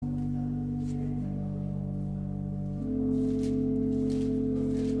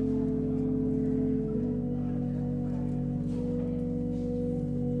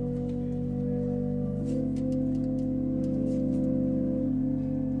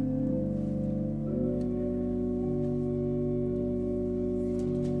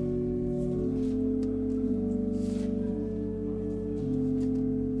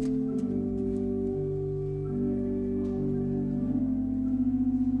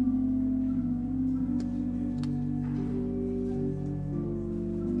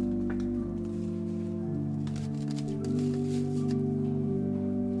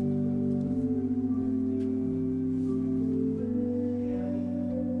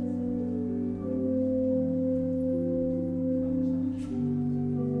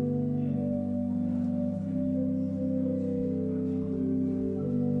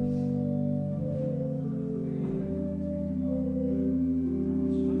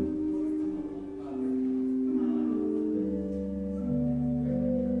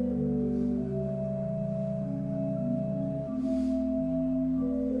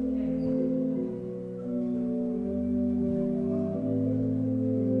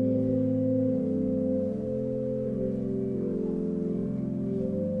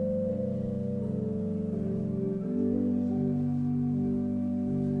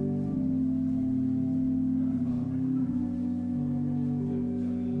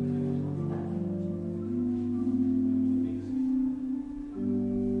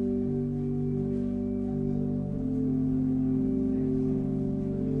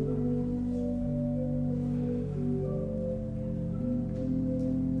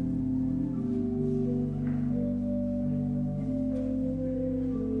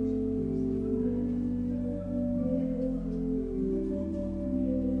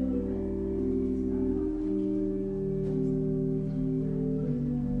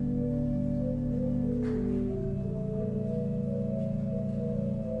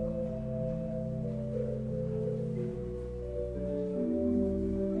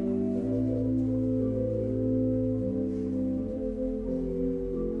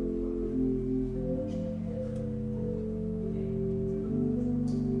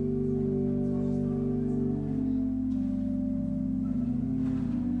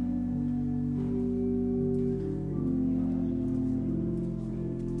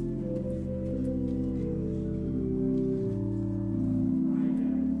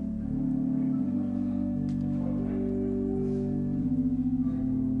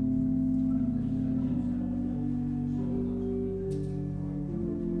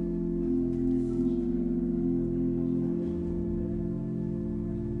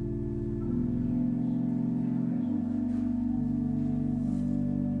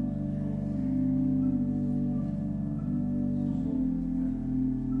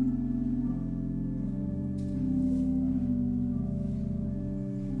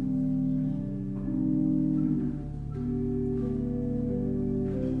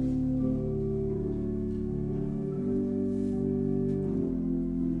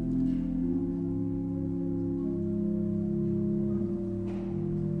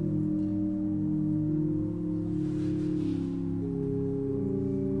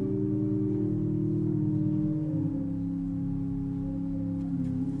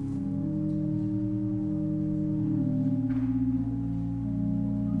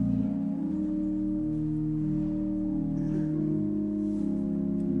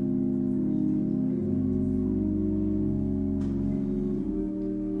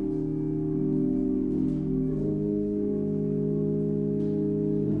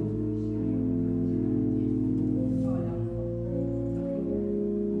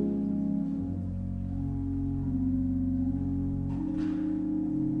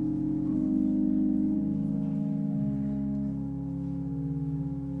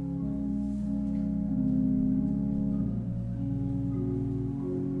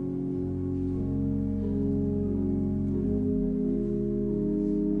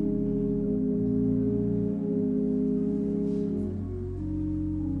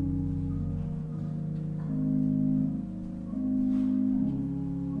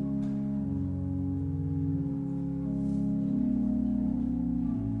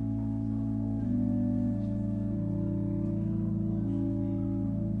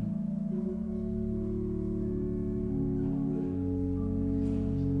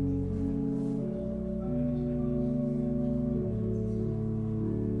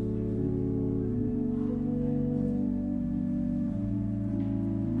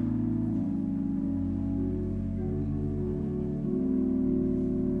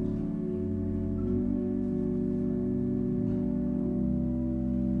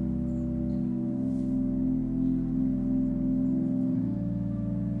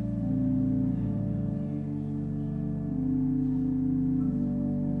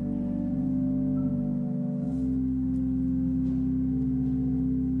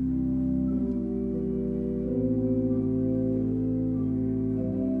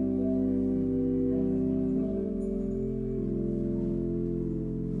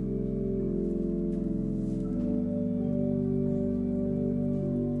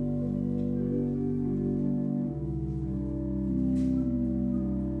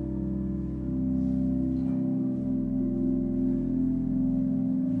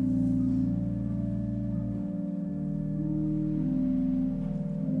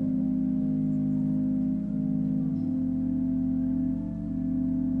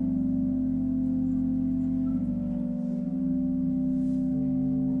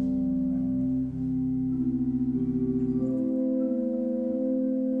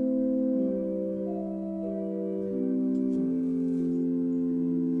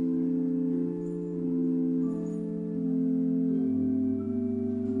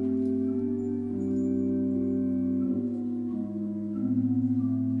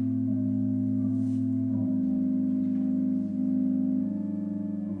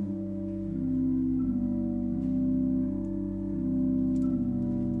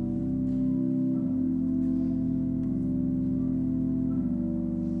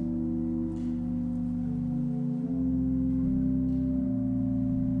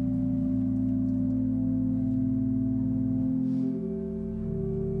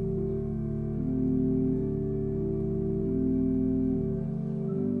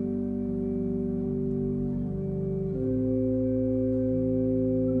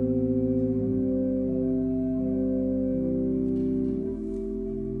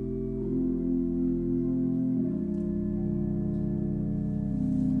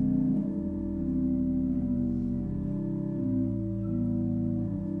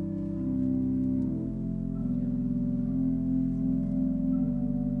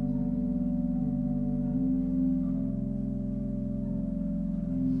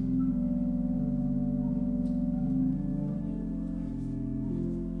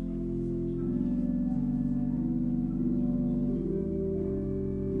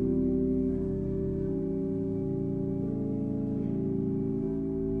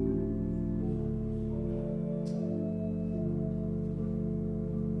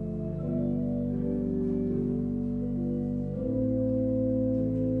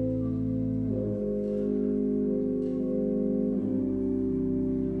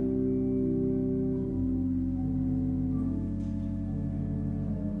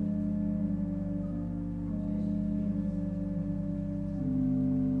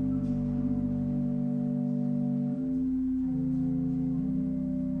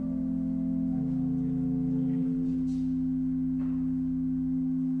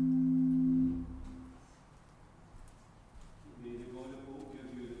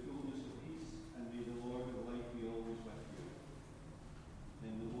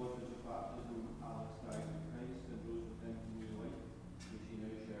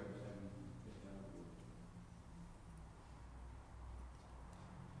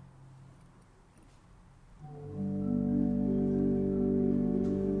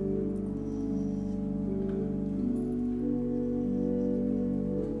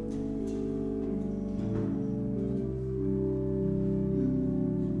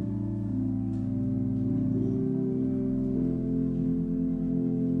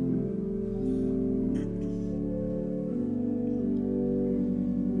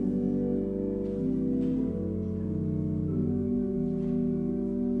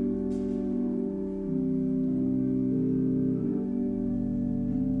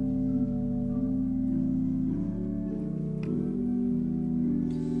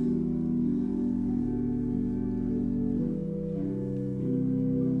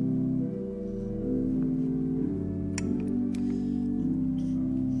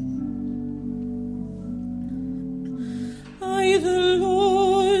I, the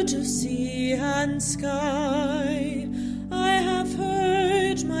Lord of sea and sky, I have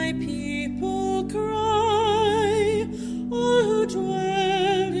heard my people cry, all who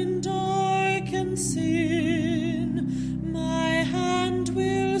dwell in dark and sin, my hand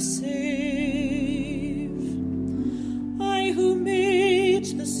will save. I who made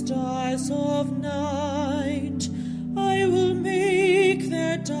the stars of night, I will make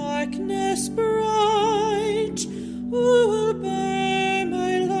their darkness bright. Who will bear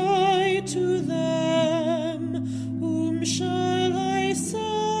my light to them? Whom shall I send?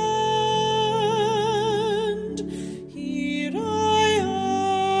 Here I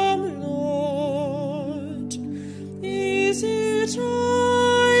am, Lord. Is it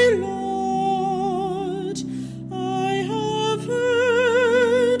I, Lord? I have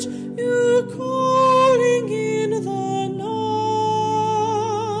heard you calling in the night.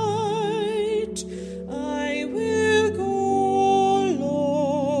 I will go,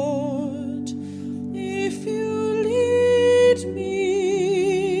 Lord, if you lead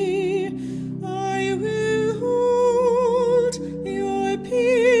me. I will hold your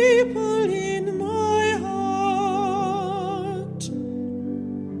people in my heart.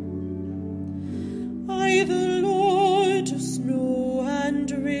 I, the Lord of snow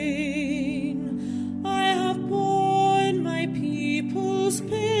and rain, I have borne my people's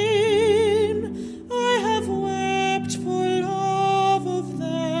pain. I have wept for love of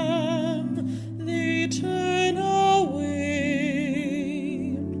them, they turn away.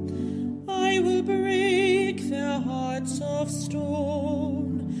 I will break their hearts of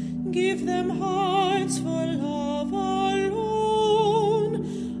stone, give them hearts for love alone.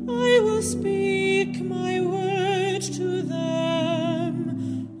 I will speak my word to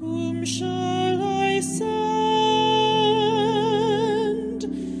them. Whom shall I send?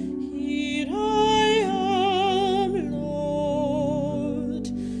 Here I am, Lord.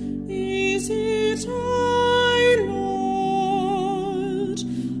 Is it I, Lord?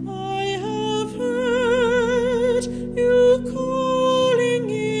 I have heard you calling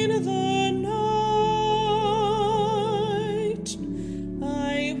in the night.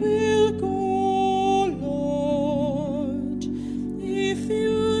 I will go, Lord, if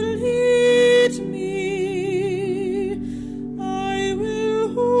you lead me. I will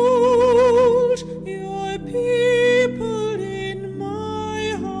hold your people in my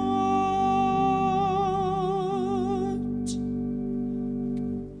heart.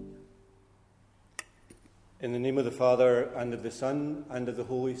 In the name of the Father, and of the Son, and of the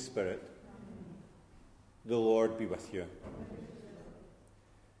Holy Spirit, the Lord be with you.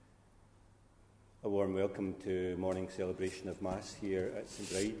 A warm welcome to morning celebration of Mass here at St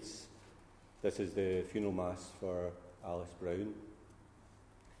Bride's. This is the funeral Mass for Alice Brown.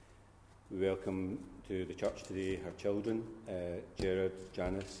 We welcome to the church today her children, Gerard,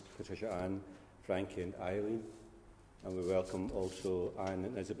 Janice, Patricia Ann, Frankie and Eileen. And we welcome also Anne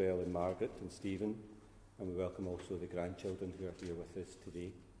and Isabel and Margaret and Stephen. And we welcome also the grandchildren who are here with us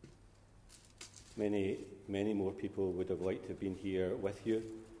today. Many more people would have liked to have been here with you,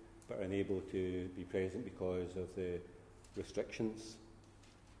 but are unable to be present because of the restrictions.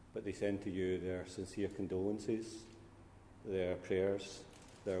 But they send to you their sincere condolences, their prayers,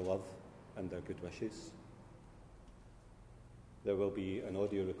 their love, and their good wishes. There will be an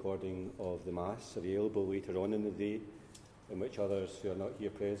audio recording of the Mass available later on in the day, in which others who are not here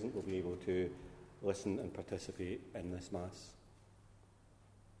present will be able to listen and participate in this Mass.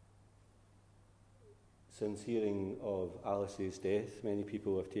 Since hearing of Alice's death, many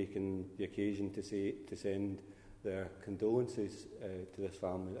people have taken the occasion to send their condolences to this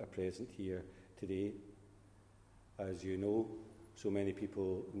family that are present here today. As you know, so many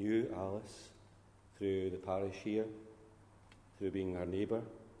people knew Alice through the parish here, through being her neighbour,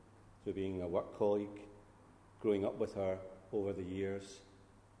 through being a work colleague, growing up with her over the years,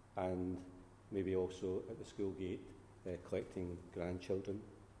 and maybe also at the school gate collecting grandchildren.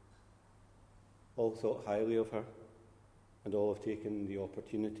 All thought highly of her, and all have taken the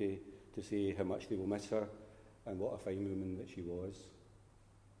opportunity to say how much they will miss her and what a fine woman that she was.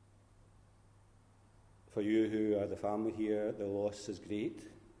 For you who are the family here, the loss is great,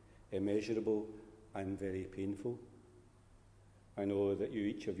 immeasurable, and very painful. I know that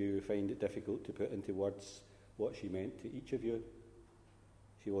each of you find it difficult to put into words what she meant to each of you.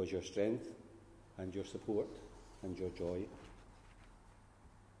 She was your strength and your support and your joy.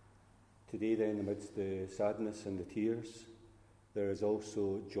 Today then, amidst the sadness and the tears, there is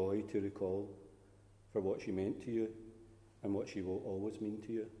also joy to recall for what she meant to you and what she will always mean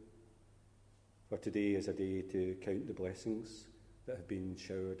to you. For today is a day to count the blessings that have been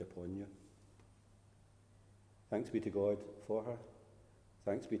showered upon you. Thanks be to God for her.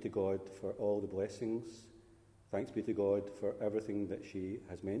 Thanks be to God for all the blessings. Thanks be to God for everything that she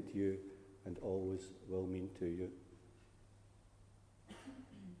has meant to you and always will mean to you.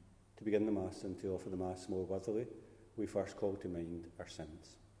 To begin the Mass and to offer the Mass more worthily, we first call to mind our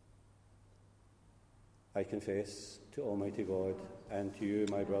sins. I confess to Almighty God and to you,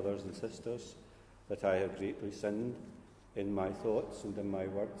 my brothers and sisters, that I have greatly sinned in my thoughts and in my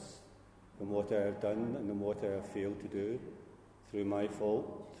words, in what I have done and in what I have failed to do, through my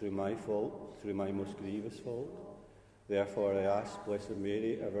fault, through my most grievous fault. Therefore I ask Blessed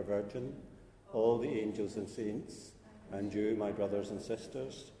Mary, ever Virgin, all the angels and saints, and you, my brothers and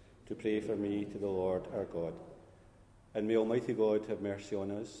sisters, to pray for me to the Lord our God. And may Almighty God have mercy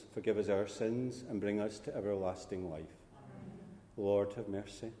on us, forgive us our sins, and bring us to everlasting life. Amen. Lord, have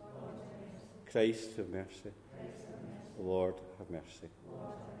mercy. Lord, have mercy. Christ, have mercy. Lord, have mercy. Lord,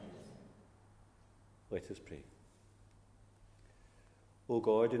 have mercy. Let us pray. O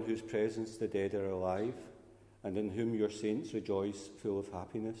God, in whose presence the dead are alive, and in whom your saints rejoice full of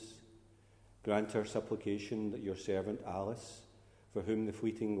happiness, grant our supplication that your servant Alice, for whom the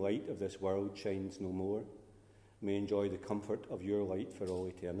fleeting light of this world shines no more, may enjoy the comfort of your light for all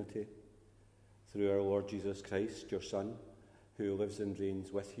eternity. Through our Lord Jesus Christ, your Son, who lives and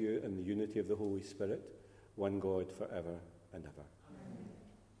reigns with you in the unity of the Holy Spirit, one God for ever and ever. Amen.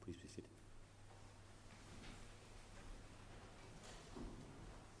 Please be seated.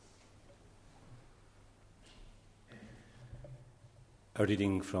 A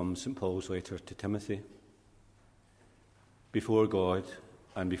reading from St. Paul's letter to Timothy. Before God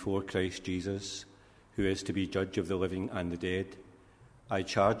and before Christ Jesus, who is to be judge of the living and the dead, I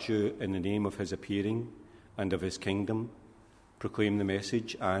charge you in the name of his appearing and of his kingdom, proclaim the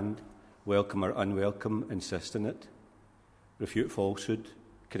message and, welcome or unwelcome, insist on it. Refute falsehood,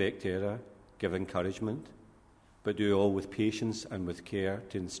 correct error, give encouragement, but do all with patience and with care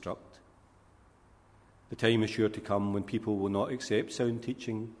to instruct. The time is sure to come when people will not accept sound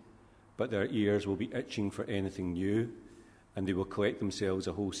teaching, but their ears will be itching for anything new, and they will collect themselves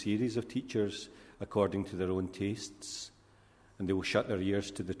a whole series of teachers according to their own tastes, and they will shut their ears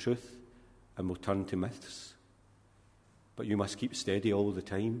to the truth and will turn to myths. But you must keep steady all the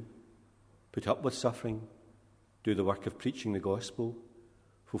time, put up with suffering, do the work of preaching the gospel,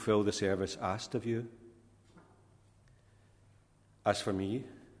 fulfill the service asked of you. As for me,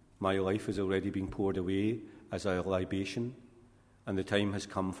 my life has already been poured away as a libation, and the time has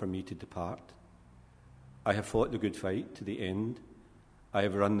come for me to depart. I have fought the good fight to the end. I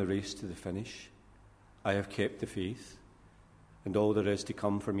have run the race to the finish. I have kept the faith, and all there is to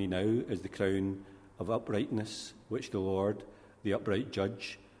come for me now is the crown of uprightness, which the Lord, the upright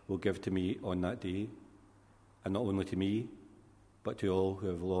judge, will give to me on that day, and not only to me, but to all who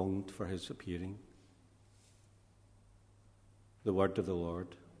have longed for his appearing. The word of the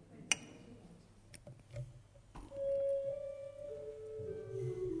Lord.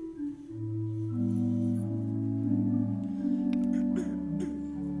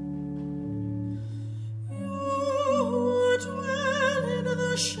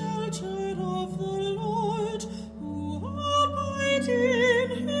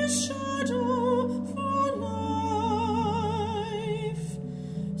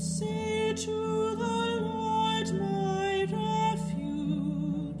 Say to the Lord, my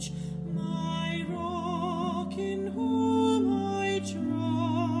refuge.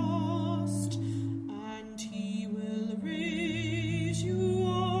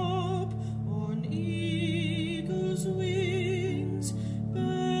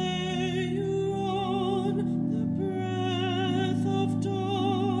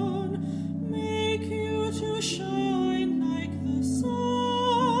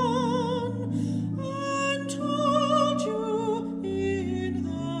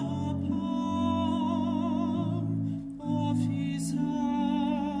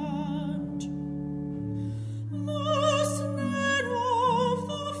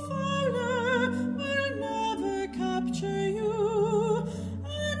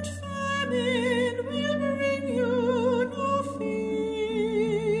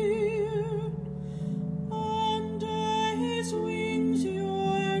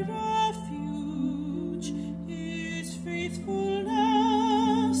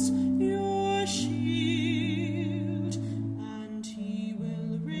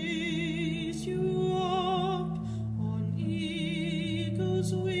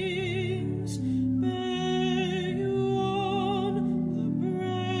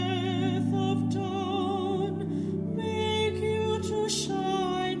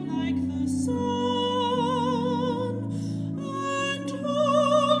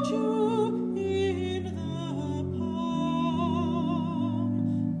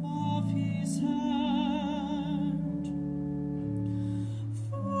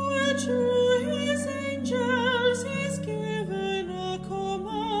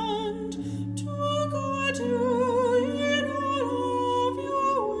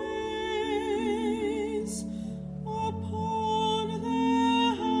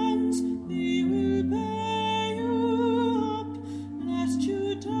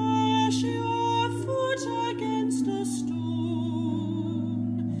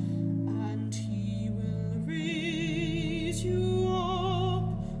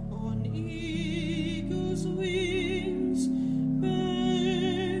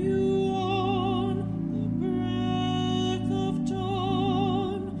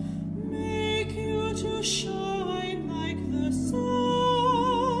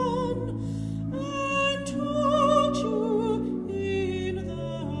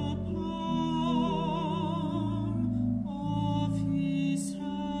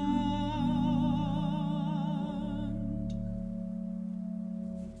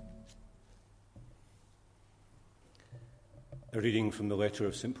 A reading from the letter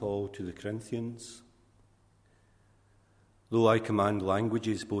of St. Paul to the Corinthians. Though I command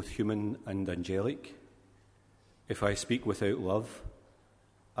languages both human and angelic, if I speak without love,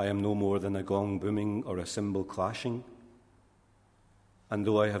 I am no more than a gong booming or a cymbal clashing. And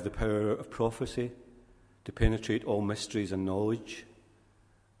though I have the power of prophecy to penetrate all mysteries and knowledge,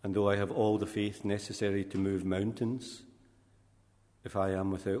 and though I have all the faith necessary to move mountains, if I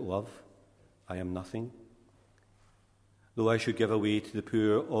am without love, I am nothing. Though I should give away to the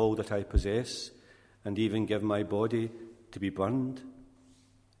poor all that I possess, and even give my body to be burned,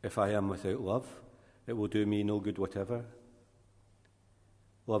 if I am without love, it will do me no good whatever.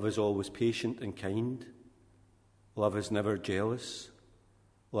 Love is always patient and kind. Love is never jealous.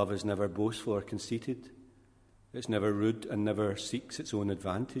 Love is never boastful or conceited. It's never rude and never seeks its own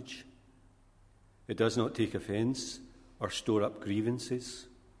advantage. It does not take offence or store up grievances.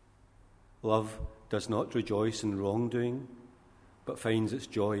 Love does not rejoice in wrongdoing, but finds its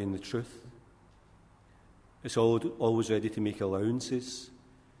joy in the truth. It's always ready to make allowances,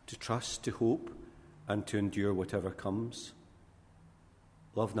 to trust, to hope, and to endure whatever comes.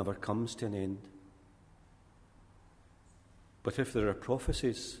 Love never comes to an end. But if there are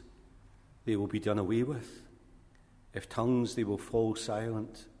prophecies, they will be done away with. If tongues, they will fall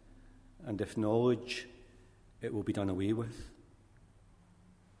silent. And if knowledge, it will be done away with.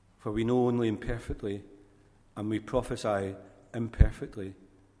 For we know only imperfectly, and we prophesy imperfectly.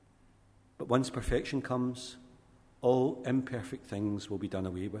 But once perfection comes, all imperfect things will be done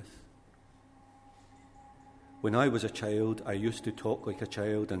away with. When I was a child, I used to talk like a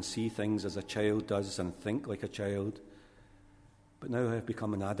child and see things as a child does and think like a child. But now I have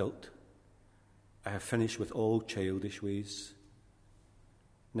become an adult. I have finished with all childish ways.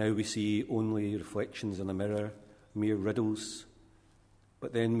 Now we see only reflections in a mirror, mere riddles.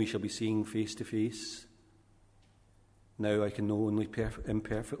 But then we shall be seeing face to face. Now I can know only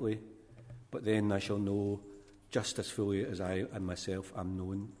imperfectly, but then I shall know just as fully as I and myself am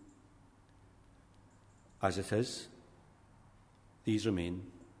known. As it is, these remain: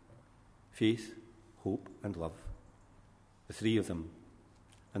 faith, hope, and love. The three of them,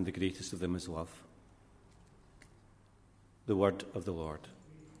 and the greatest of them is love. The word of the Lord.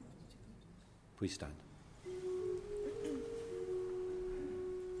 Please stand.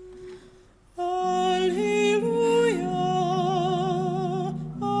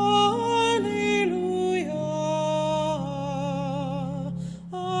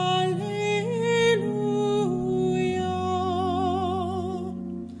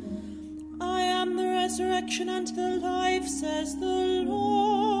 And the life, says the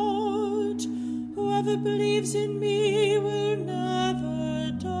Lord. Whoever believes in me will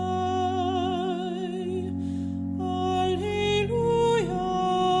never die. Alleluia,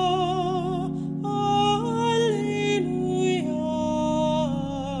 alleluia,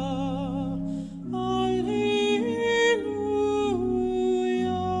 alleluia.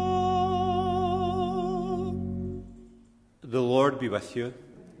 The Lord be with you.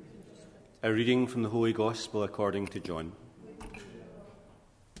 A reading from the Holy Gospel according to John.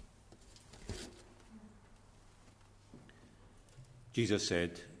 Jesus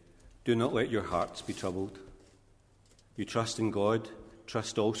said, "Do not let your hearts be troubled. You trust in God,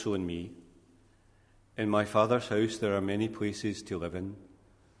 trust also in me. In my Father's house there are many places to live in.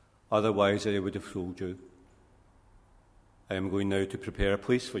 Otherwise I would have told you. I am going now to prepare a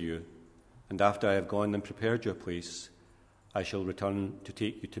place for you, and after I have gone and prepared your place, I shall return to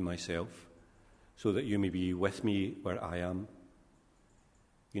take you to myself, so that you may be with me where I am.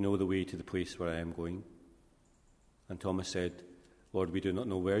 You know the way to the place where I am going." And Thomas said, "Lord, we do not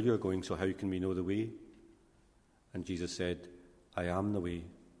know where you are going, so how can we know the way?" And Jesus said, "I am the way,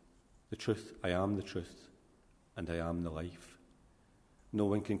 the truth, I am the truth, and I am the life. No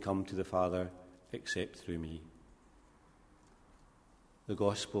one can come to the Father except through me." The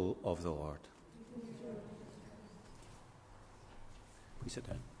Gospel of the Lord. Please sit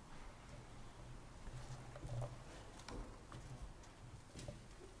down.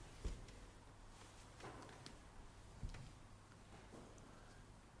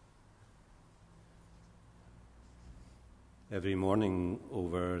 Every morning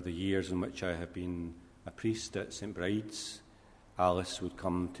over the years in which I have been a priest at St. Bride's, Alice would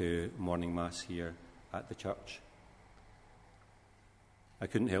come to morning mass here at the church. I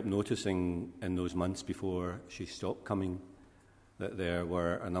couldn't help noticing in those months before she stopped coming that there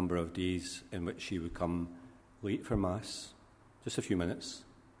were a number of days in which she would come late for mass, just a few minutes,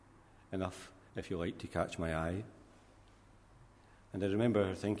 enough, if you like, to catch my eye. And I remember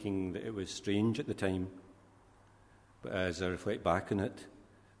her thinking that it was strange at the time. But as I reflect back on it,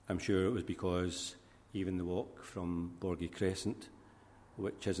 I'm sure it was because Even the walk from Borgie Crescent,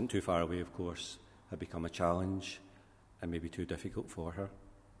 which isn't too far away, of course, had become a challenge and maybe too difficult for her.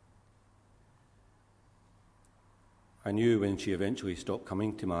 I knew when she eventually stopped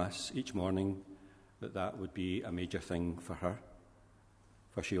coming to Mass each morning that would be a major thing for her,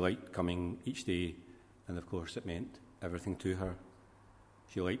 for she liked coming each day, and of course it meant everything to her.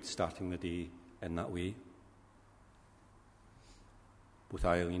 She liked starting the day in that way. Both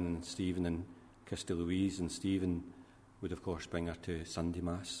Eileen and Stephen and Kirsty Louise and Stephen would of course bring her to Sunday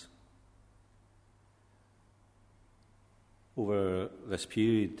Mass. Over this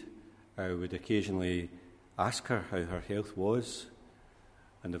period, I would occasionally ask her how her health was,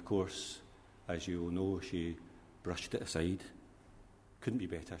 and of course, as you will know, she brushed it aside. Couldn't be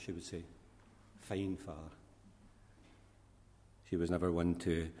better, she would say. Fine, Father. She was never one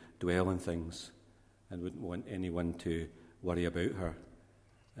to dwell on things and wouldn't want anyone to worry about her,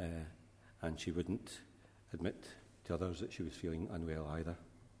 and she wouldn't admit to others that she was feeling unwell either.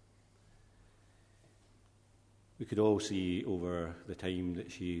 We could all see over the time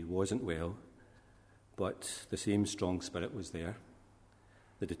that she wasn't well, but the same strong spirit was there,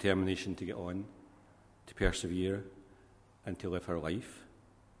 the determination to get on, to persevere, and to live her life.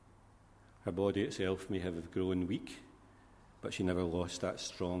 Her body itself may have grown weak, but she never lost that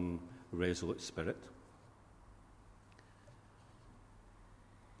strong, resolute spirit.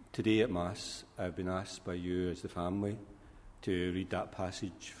 Today at Mass, I've been asked by you as the family to read that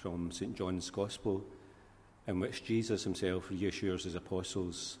passage from St. John's Gospel in which Jesus himself reassures his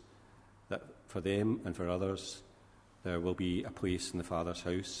apostles that for them and for others there will be a place in the Father's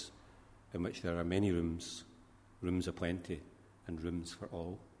house in which there are many rooms, rooms aplenty, and rooms for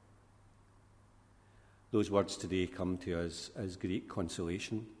all. Those words today come to us as great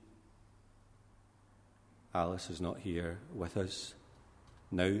consolation. Alice is not here with us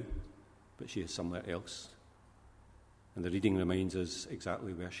now, but she is somewhere else. And the reading reminds us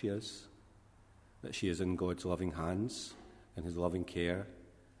exactly where she is, that she is in God's loving hands, in his loving care,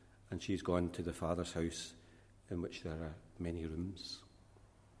 and she's gone to the Father's house in which there are many rooms.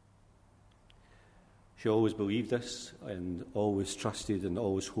 She always believed this and always trusted and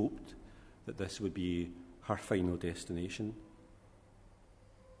always hoped that this would be her final destination.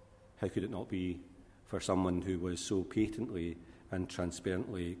 How could it not be for someone who was so patently and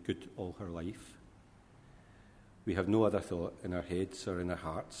transparently good all her life? We have no other thought in our heads or in our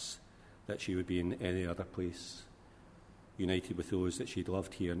hearts that she would be in any other place, united with those that she'd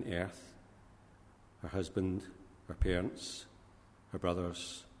loved here on earth, her husband, her parents, her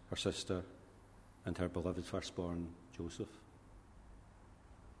brothers, her sister, and her beloved firstborn, Joseph.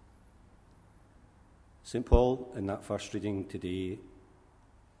 St. Paul, in that first reading today,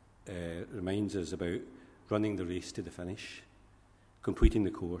 reminds us about running the race to the finish, completing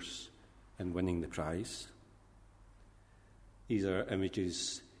the course, and winning the prize. These are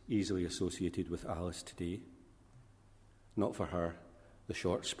images easily associated with Alice today. Not for her, the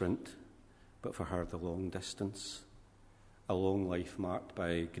short sprint, but for her, the long distance. A long life marked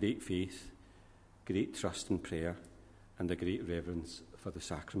by great faith, great trust in prayer, and a great reverence for the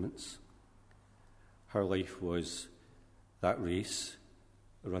sacraments. Her life was that race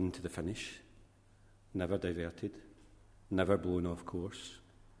run to the finish, never diverted, never blown off course,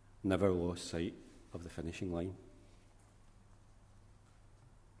 never lost sight of the finishing line.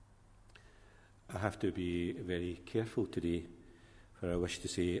 I have to be very careful today, for I wish to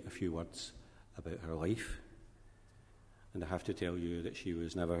say a few words about her life. And I have to tell you that she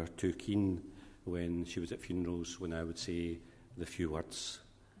was never too keen when she was at funerals when I would say the few words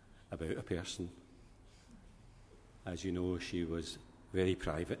about a person. As you know, she was very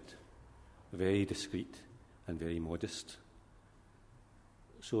private, very discreet, and very modest.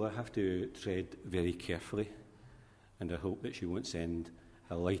 So I have to tread very carefully, and I hope that she won't send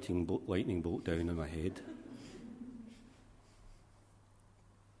a lightning bolt down on my head.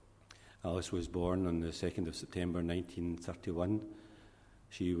 Alice was born on the 2nd of September 1931.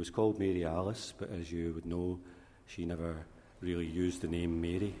 She was called Mary Alice, but as you would know, she never really used the name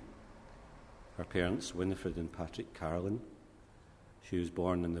Mary. Her parents, Winifred and Patrick Carlin. She was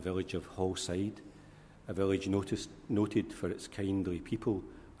born in the village of Hallside, a village noted for its kindly people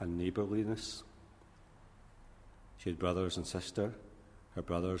and neighbourliness. She had brothers and sister. Her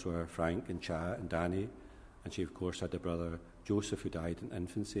brothers were Frank and Cha and Danny, and she, of course, had a brother, Joseph, who died in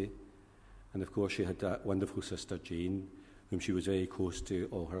infancy. And, of course, she had that wonderful sister, Jane, whom she was very close to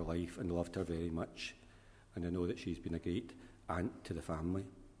all her life and loved her very much. And I know that she's been a great aunt to the family.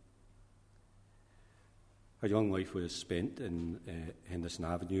 Her young life was spent in Henderson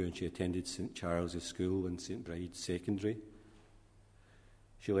Avenue, and she attended St. Charles's School and St. Bride's Secondary.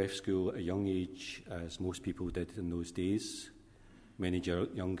 She left school at a young age, as most people did in those days. Many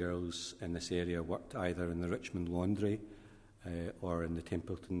young girls in this area worked either in the Richmond Laundry or in the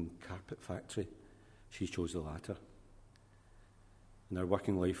Templeton Carpet Factory. She chose the latter. In her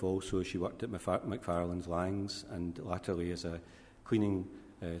working life also, she worked at Macfarlane's Langs and latterly as a cleaning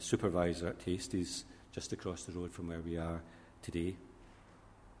supervisor at Tasties, just across the road from where we are today.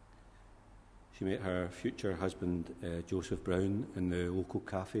 She met her future husband, Joseph Brown, in the local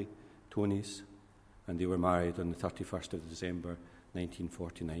cafe, Tony's, and they were married on the 31st of December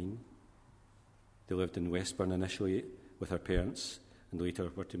 1949. They lived in Westburn initially with her parents and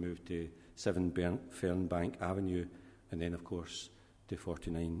later were to move to 7 Fernbank Avenue and then, of course, to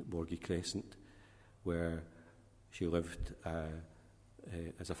 49 Borgie Crescent, where she lived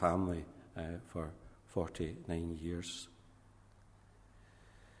as a family for 49 years.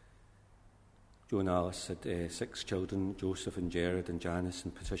 Jo and Alice had 6 children, Joseph and Gerard and Janice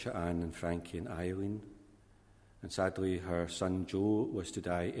and Patricia Ann and Frankie and Eileen. And sadly, her son Joe was to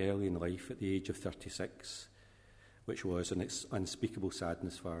die early in life at the age of 36, which was an unspeakable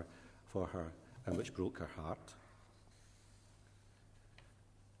sadness for her and which broke her heart.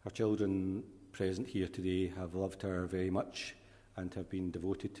 Her children present here today have loved her very much and have been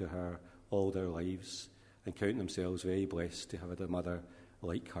devoted to her all their lives and count themselves very blessed to have had a mother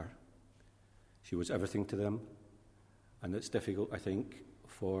like her. She was everything to them, and it's difficult, I think,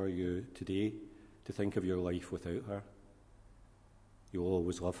 for you today to think of your life without her. You'll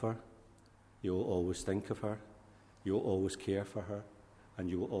always love her, you'll always think of her, you'll always care for her, and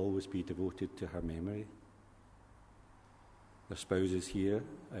you will always be devoted to her memory. Their spouses here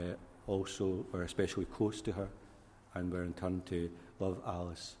also were especially close to her and were in turn to love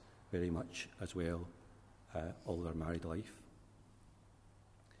Alice very much as well all their married life.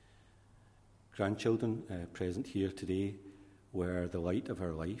 Grandchildren present here today were the light of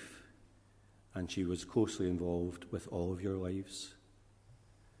her life, and she was closely involved with all of your lives.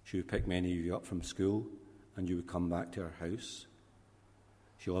 She would pick many of you up from school and you would come back to her house.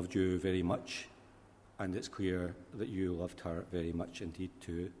 She loved you very much, and it's clear that you loved her very much indeed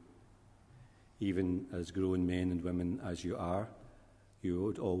too. Even as grown men and women as you are, you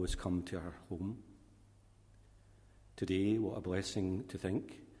would always come to her home. Today, what a blessing to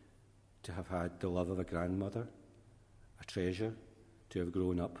think to have had the love of a grandmother, a treasure to have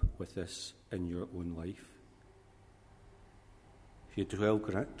grown up with this in your own life. She had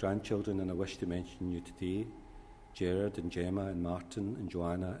 12 grandchildren, and I wish to mention you today: Gerard and Gemma and Martin and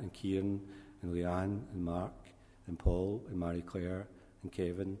Joanna and Kieran and Leanne and Mark and Paul and Marie Claire and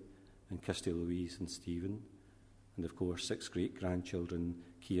Kevin and Kirsty Louise and Stephen, and of course 6 great-grandchildren,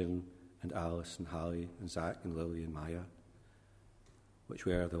 Kieran and Alice and Hallie and Zach and Lily and Maya, which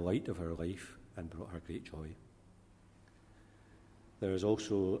were the light of her life and brought her great joy. There is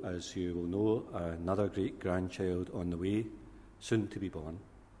also, as you will know, another great-grandchild on the way, soon to be born.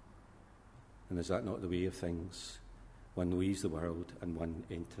 And is that not the way of things? One leaves the world and one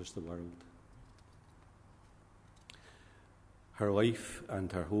enters the world. Her life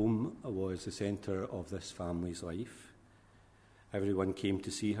and her home was the centre of this family's life. Everyone came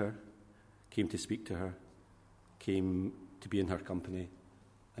to see her, came to speak to her, came to be in her company,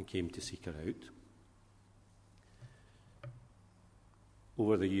 and came to seek her out.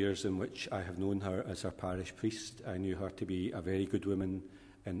 Over the years in which I have known her as her parish priest, I knew her to be a very good woman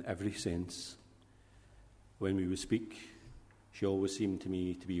in every sense. When we would speak, she always seemed to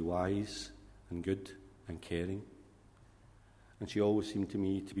me to be wise and good and caring. And she always seemed to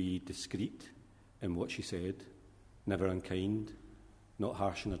me to be discreet in what she said, never unkind, not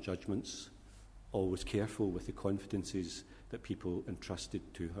harsh in her judgments, always careful with the confidences that people entrusted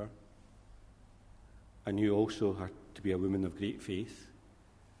to her. I knew also her to be a woman of great faith,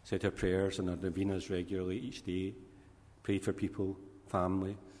 said her prayers and her novenas regularly each day, prayed for people,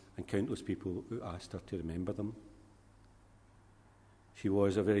 family, and countless people who asked her to remember them. She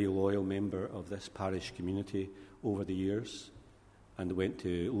was a very loyal member of this parish community over the years and went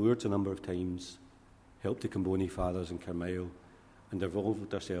to Lourdes a number of times, helped the Comboni Fathers in Carmyle, and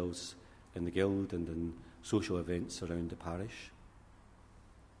involved ourselves in the Guild and in social events around the parish.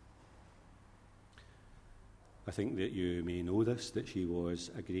 I think that you may know this, that she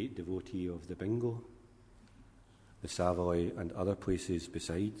was a great devotee of the bingo, the Savoy and other places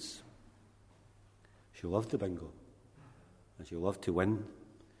besides. She loved the bingo, and she loved to win,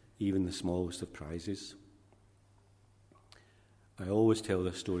 even the smallest of prizes. I always tell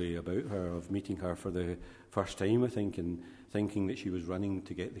this story about her, of meeting her for the first time, I think, and thinking that she was running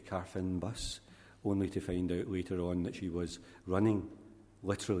to get the Carfin bus, only to find out later on that she was running,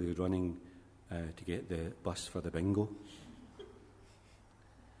 literally running, to get the bus for the bingo.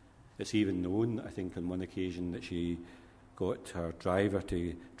 It's even known, I think, on one occasion that she got her driver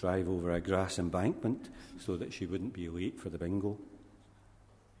to drive over a grass embankment so that she wouldn't be late for the bingo.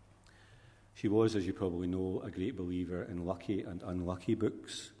 She was, as you probably know, a great believer in lucky and unlucky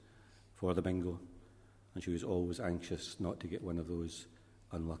books for the bingo, and she was always anxious not to get one of those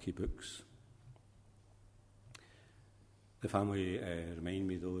unlucky books. The family remind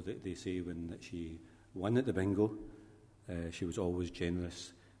me, though, that they say when she won at the bingo, she was always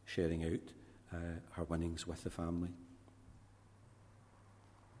generous, sharing out her winnings with the family.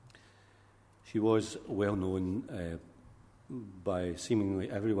 She was well known by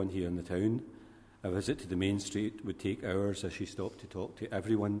seemingly everyone here in the town. A visit to the main street would take hours as she stopped to talk to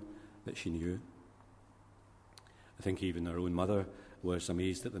everyone that she knew. I think even her own mother was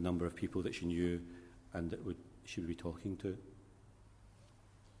amazed at the number of people that she knew and that she would be talking to.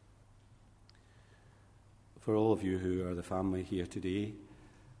 For all of you who are the family here today,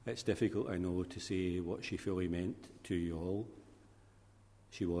 it's difficult, I know, to say what she fully meant to you all.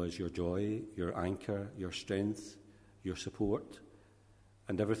 She was your joy, your anchor, your strength, your support,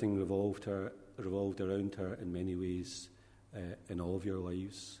 and everything revolved around her in many ways in all of your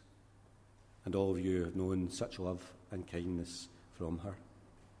lives. And all of you have known such love and kindness from her.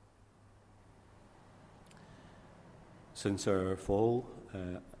 Since her fall,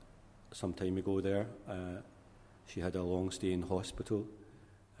 some time ago there, she had a long stay in hospital,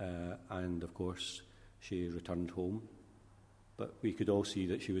 and of course she returned home. But we could all see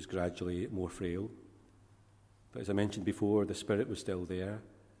that she was gradually more frail. But as I mentioned before, the spirit was still there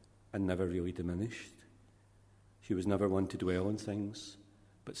and never really diminished. She was never one to dwell on things,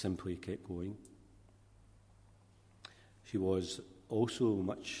 but simply kept going. She was also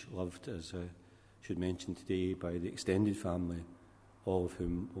much loved, as I should mention today, by the extended family, all of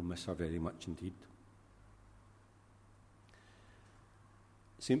whom will miss her very much indeed.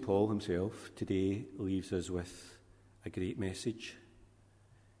 St. Paul himself today leaves us with a great message.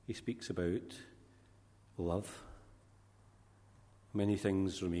 He speaks about love. Many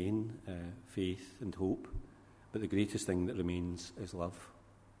things remain, faith and hope, but the greatest thing that remains is love.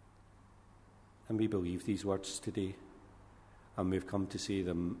 And we believe these words today, and we've come to say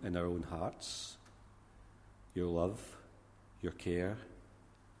them in our own hearts. Your love, your care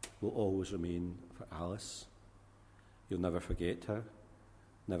will always remain for Alice. You'll never forget her,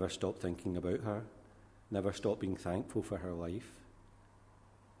 never stop thinking about her, never stop being thankful for her life.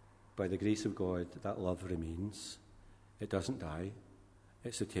 By the grace of God, that love remains. It doesn't die.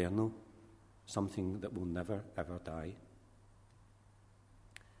 It's eternal, something that will never, ever die.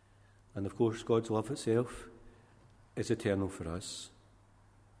 And of course, God's love itself is eternal for us.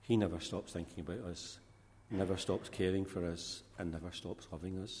 He never stops thinking about us, never stops caring for us, and never stops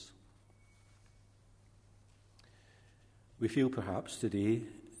loving us. We feel perhaps today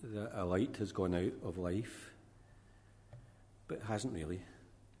that a light has gone out of life, but it hasn't really.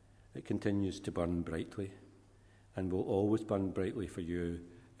 It continues to burn brightly and will always burn brightly for you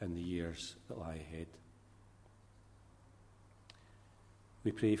in the years that lie ahead.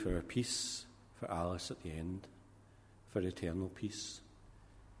 We pray for peace for Alice at the end, for eternal peace,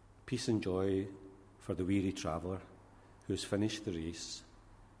 peace and joy for the weary traveller who has finished the race,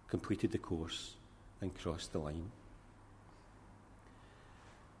 completed the course and crossed the line.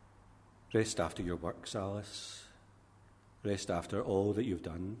 Rest after your works, Alice. Rest after all that you've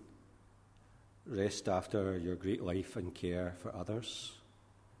done. Rest after your great life and care for others.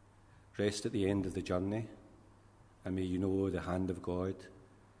 Rest at the end of the journey, and may you know the hand of God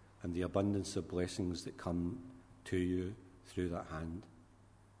and the abundance of blessings that come to you through that hand.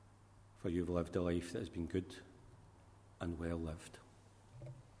 For you've lived a life that has been good and well lived.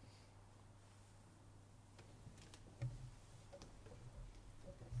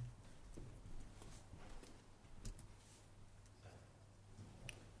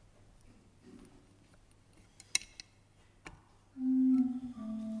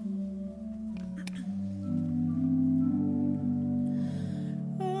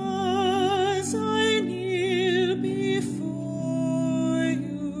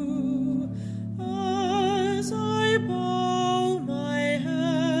 As I bow my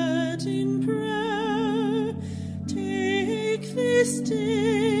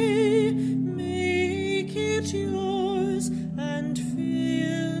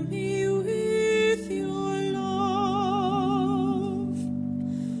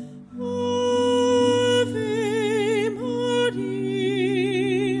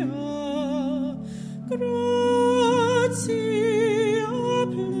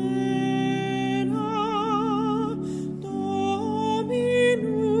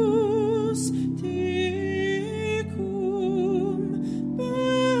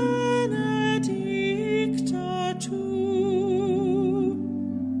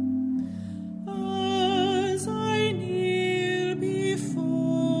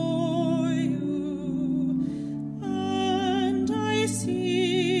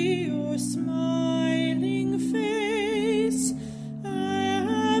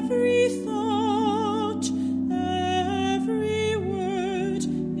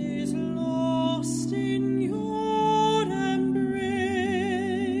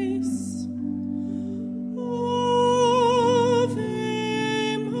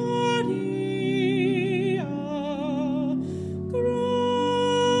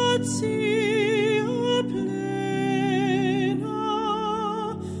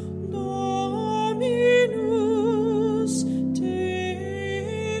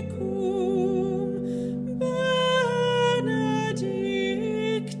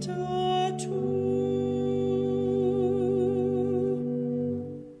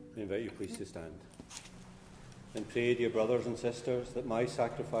stand. And pray, dear brothers and sisters, that my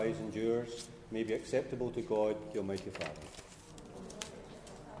sacrifice and yours may be acceptable to God, the Almighty Father.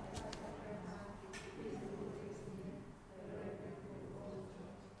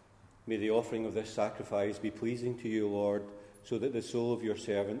 May the offering of this sacrifice be pleasing to you, Lord, so that the soul of your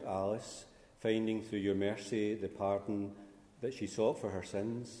servant Alice, finding through your mercy the pardon that she sought for her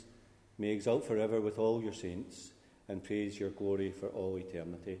sins, may exult forever with all your saints and praise your glory for all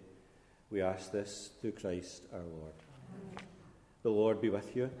eternity. We ask this through Christ our Lord. Amen. The Lord be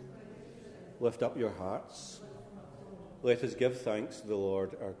with you. Lift up your hearts. Let us give thanks to the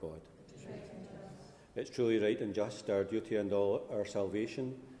Lord our God. It's truly right and just, our duty and all our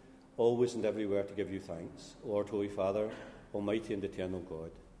salvation, always and everywhere to give you thanks, Lord, Holy Father, Almighty and eternal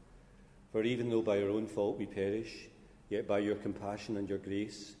God. For even though by our own fault we perish, yet by your compassion and your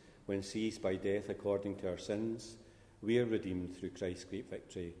grace, when seized by death according to our sins, we are redeemed through Christ's great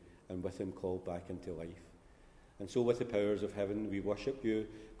victory, and with him called back into life. And so with the powers of heaven we worship you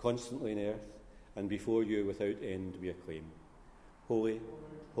constantly in earth, and before you without end we acclaim. Holy,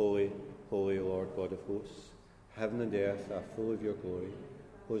 holy, holy Lord God of hosts, heaven and earth are full of your glory.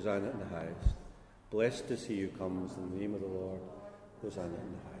 Hosanna in the highest. Blessed is he who comes in the name of the Lord. Hosanna in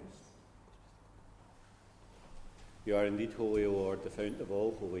the highest. You are indeed holy, O Lord, the fount of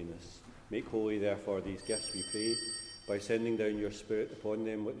all holiness. Make holy, therefore, these gifts, we pray, by sending down your Spirit upon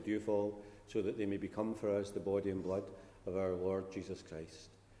them with dewfall, so that they may become for us the body and blood of our Lord Jesus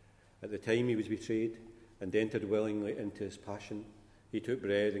Christ. At the time he was betrayed and entered willingly into his passion, he took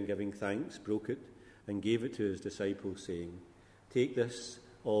bread and, giving thanks, broke it and gave it to his disciples, saying, "Take this,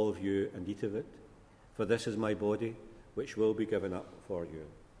 all of you, and eat of it, for this is my body, which will be given up for you."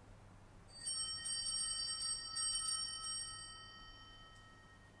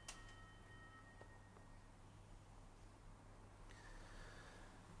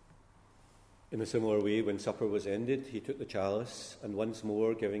 In a similar way, when supper was ended, he took the chalice, and once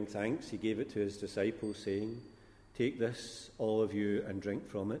more, giving thanks, he gave it to his disciples, saying, "Take this, all of you, and drink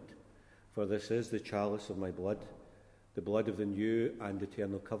from it, for this is the chalice of my blood, the blood of the new and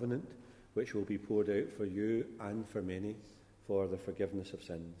eternal covenant, which will be poured out for you and for many for the forgiveness of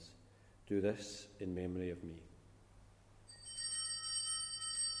sins. Do this in memory of me."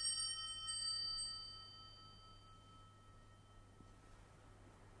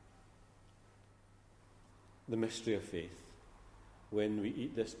 The mystery of faith. When we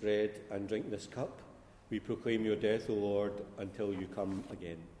eat this bread and drink this cup, we proclaim your death, O Lord, until you come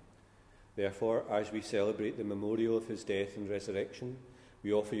again. Therefore, as we celebrate the memorial of his death and resurrection,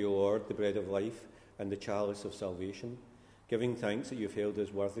 we offer you, Lord, the bread of life and the chalice of salvation, giving thanks that you have held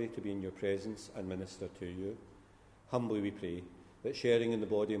us worthy to be in your presence and minister to you. Humbly we pray that, sharing in the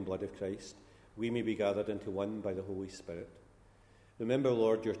body and blood of Christ, we may be gathered into one by the Holy Spirit. Remember,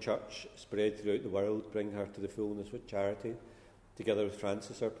 Lord, your church spread throughout the world. Bring her to the fullness with charity, together with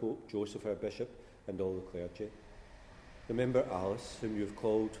Francis our Pope, Joseph our Bishop, and all the clergy. Remember Alice, whom you have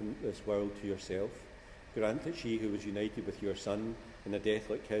called from this world to yourself. Grant that she who was united with your Son in a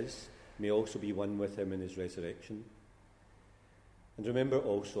death like his may also be one with him in his resurrection. And remember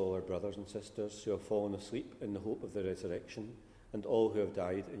also all our brothers and sisters who have fallen asleep in the hope of the resurrection, and all who have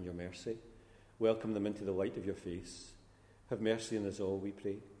died in your mercy. Welcome them into the light of your face. Have mercy on us all, we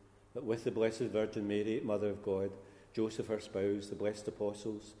pray, that with the Blessed Virgin Mary, Mother of God, Joseph her spouse, the blessed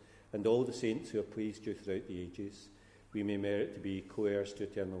apostles, and all the saints who have pleased you throughout the ages, we may merit to be co-heirs to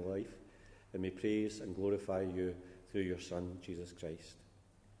eternal life, and may praise and glorify you through your Son, Jesus Christ.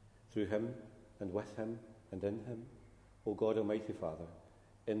 Through him, and with him, and in him, O God, Almighty Father,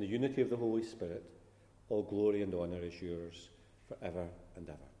 in the unity of the Holy Spirit, all glory and honour is yours, for ever and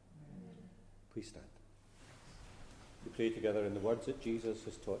ever. Amen. Please stand. We pray together in the words that Jesus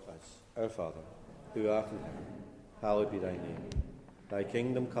has taught us. Our Father, who art in heaven, hallowed be thy name. Thy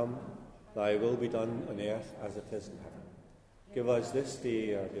kingdom come, thy will be done on earth as it is in heaven. Give us this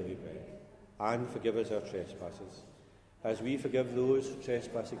day our daily bread, and forgive us our trespasses, as we forgive those who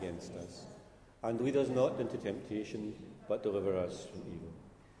trespass against us. And lead us not into temptation, but deliver us from evil.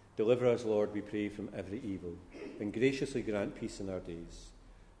 Deliver us, Lord, we pray, from every evil, and graciously grant peace in our days,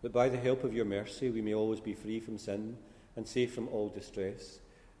 that by the help of your mercy we may always be free from sin and safe from all distress,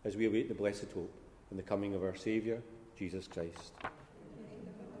 as we await the blessed hope and the coming of our Saviour, Jesus Christ.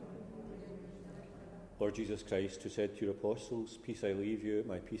 Lord Jesus Christ, who said to your apostles, "Peace I leave you,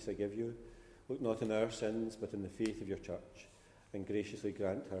 my peace I give you," look not on our sins, but in the faith of your church, and graciously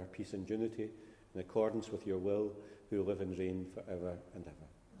grant her peace and unity in accordance with your will, who live and reign for ever and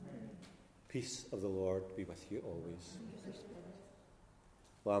ever. Amen. Peace of the Lord be with you always.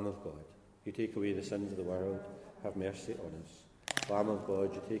 Lamb of God, you take away the sins of the world, have mercy on us. Lamb of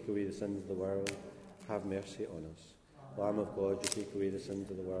God, you take away the sins of the world, have mercy on us. Lamb of God, you take away the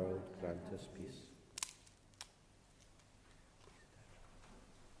sins of the world, grant us peace.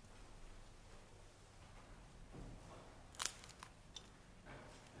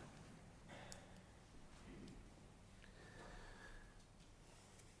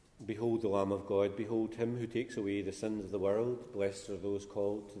 Behold the Lamb of God, behold him who takes away the sins of the world. Blessed are those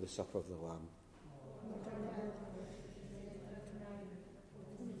called to the supper of the Lamb.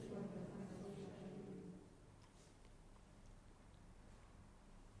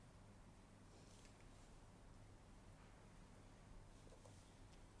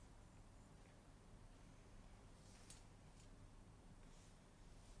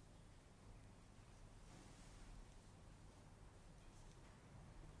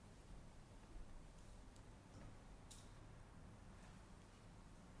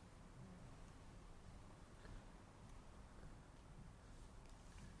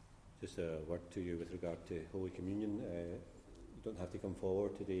 Just a word to you with regard to Holy Communion. You don't have to come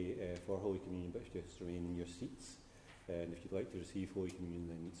forward today for Holy Communion, but if you just remain in your seats. And if you'd like to receive Holy Communion,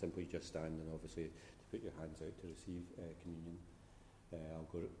 then simply just stand and obviously to put your hands out to receive communion. I'll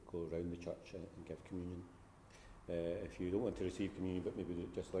go around the church and give communion. If you don't want to receive communion, but maybe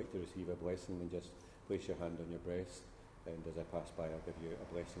just like to receive a blessing, then just place your hand on your breast, and as I pass by, I'll give you a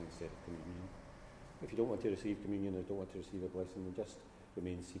blessing instead of communion. If you don't want to receive communion or don't want to receive a blessing, then just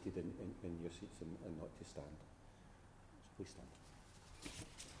remain seated in your seats and not to stand. So please stand.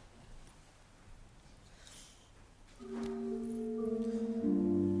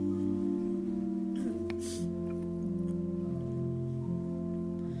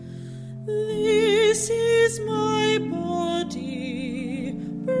 This is my body,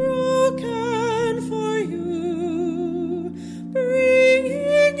 broken for you,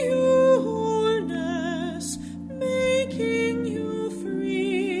 bringing you wholeness, making you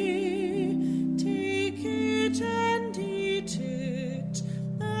free. Take it and eat it,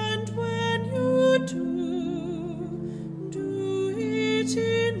 and when you do it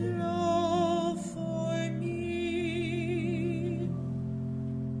in love for me.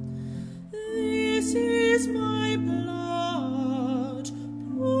 This is my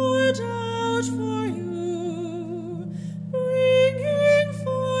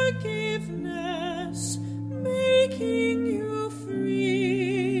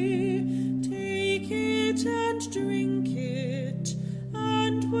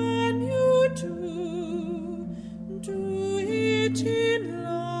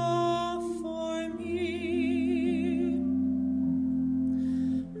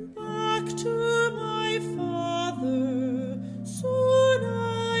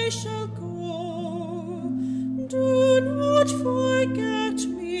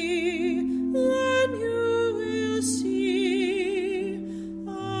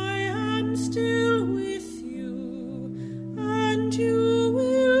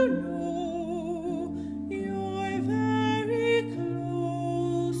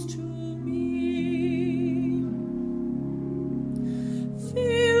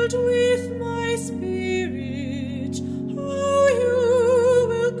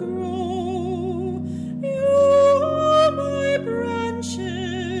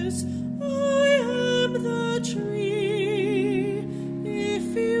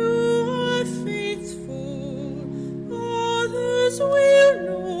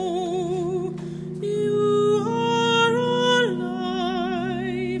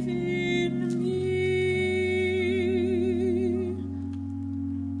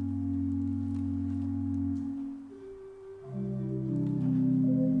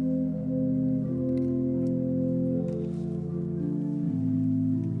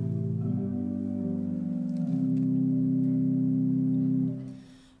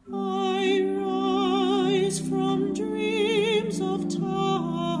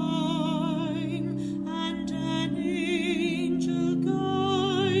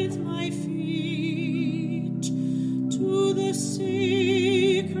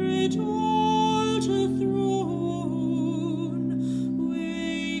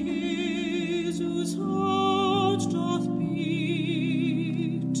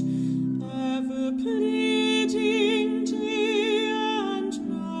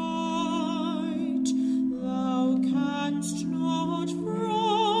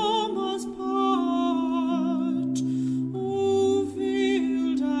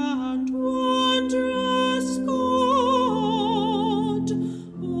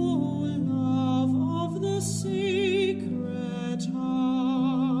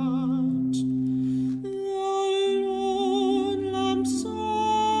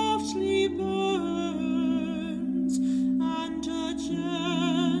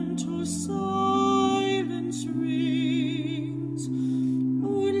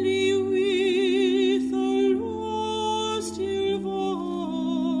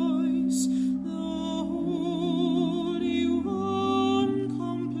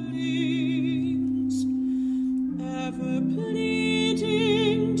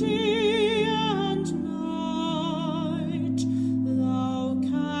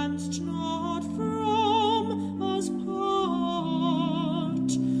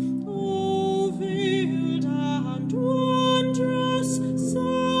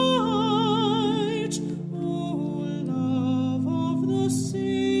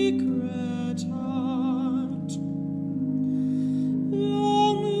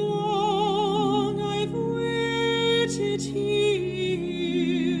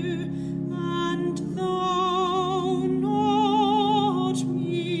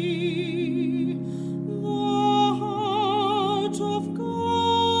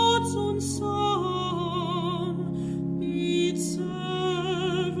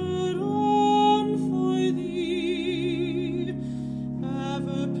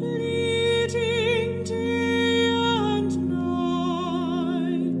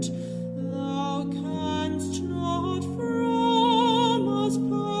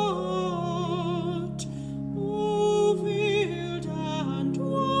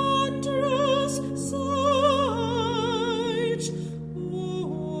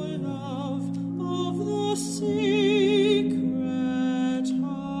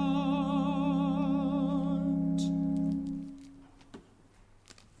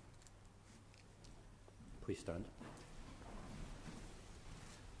stand.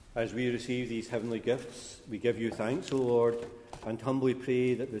 As we receive these heavenly gifts, we give you thanks, O Lord, and humbly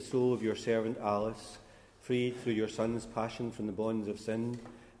pray that the soul of your servant Alice, freed through your Son's passion from the bonds of sin,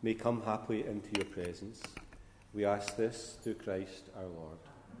 may come happily into your presence. We ask this through Christ our Lord.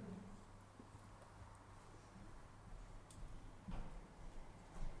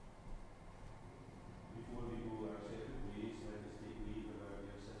 Before we go our separate ways, let us take leave of our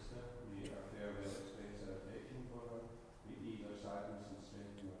dear sister. May our farewell express our affection for her. May it ease our sadness and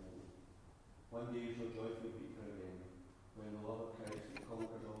strengthen our hope. One day we shall joyfully meet her again, when the love of Christ that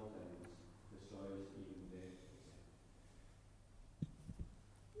conquers all things destroys even death.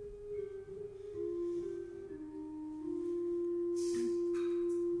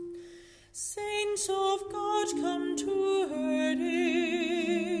 Saints of God, come to her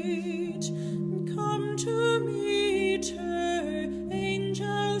aid, come to meet her,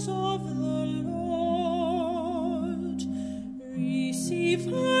 angels of the Lord. Receive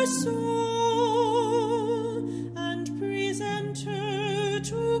her soul and present her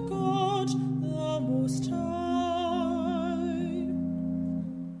to God the Most High.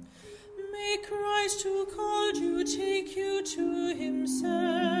 May Christ, who called you, take you to himself.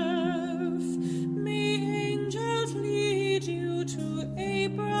 May angels lead you to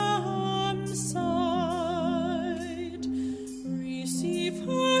Abraham's side. Receive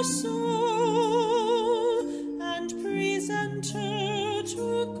her soul and present her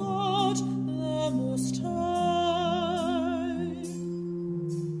to God the Most High.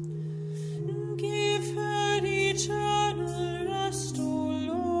 Give her eternal rest, O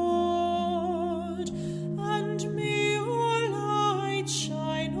Lord, and may your light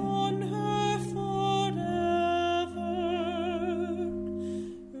shine on her forever.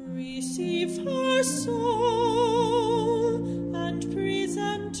 Receive her soul and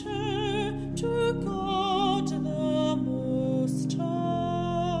present her to God the Most High.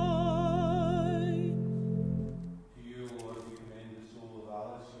 To you, Lord, we commend the soul of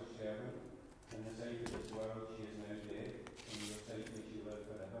Alice, your servant. In the sight of this world she is now dead, in your sight may she live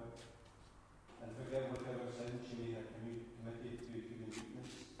forever. And forgive whatever sin she may have committed through human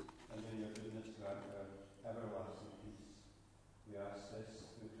weakness, and in your goodness grant her everlasting peace. We ask this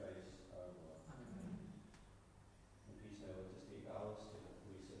through Christ our Lord. Amen. In peace now let us take Alice to her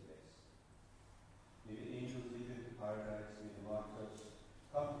place of rest. May the angels lead you to paradise, may the martyrs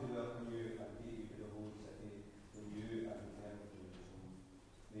come to welcome you and take you to the holy city, the new and eternal Jerusalem.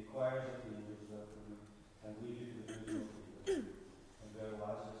 May choirs of angels welcome you and lead you to the bosom of Jesus. And where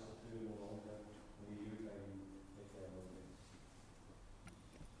Lazarus the poor no longer, may you find eternal rest.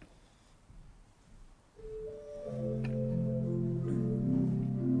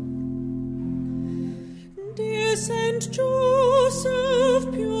 Dear Saint Joseph,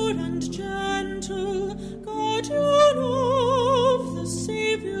 pure and gentle, guardian of the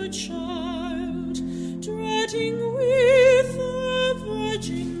Saviour child, dreading with the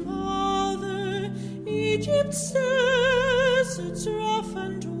Virgin Mother Egypt's deserts rough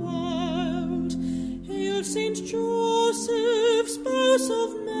and wild. Hail Saint Joseph, spouse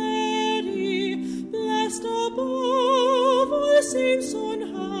of Mary, blessed above all saints on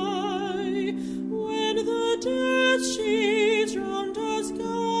high. When the death shades round us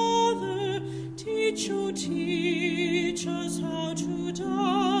gather, teach us how to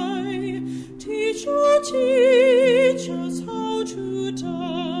die. Teach us how to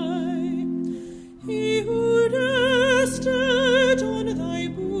die. He who rested on thy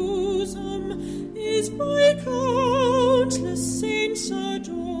bosom is by countless saints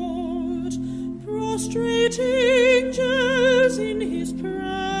adored. Prostrate angels in his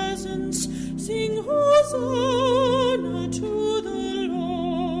presence sing Hosanna to the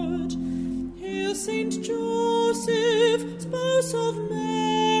Lord. Hail Saint Joseph, spouse of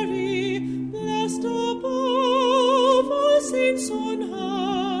Mary, blessed above all saints on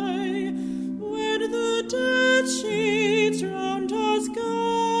high. When the death shades round us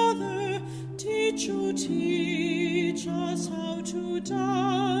gather, teach us how to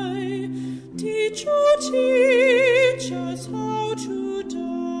die. Teach us how